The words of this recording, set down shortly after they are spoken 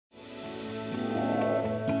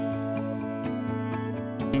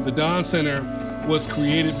The Dawn Center was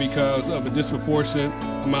created because of a disproportionate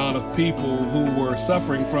amount of people who were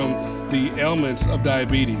suffering from the ailments of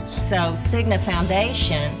diabetes. So Cigna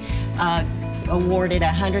Foundation awarded a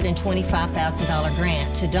 $125,000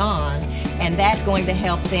 grant to Dawn, and that's going to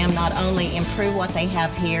help them not only improve what they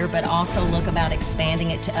have here, but also look about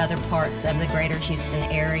expanding it to other parts of the greater Houston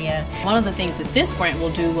area. One of the things that this grant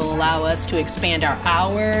will do will allow us to expand our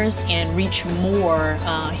hours and reach more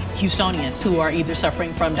Houstonians who are either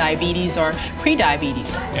suffering from diabetes or pre-diabetes.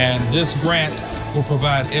 And this grant will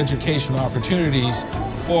provide educational opportunities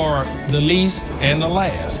for the least and the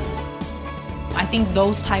last. I think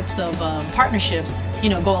those types of partnerships,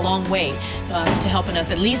 go a long way to helping us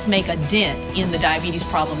at least make a dent in the diabetes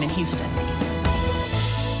problem in Houston.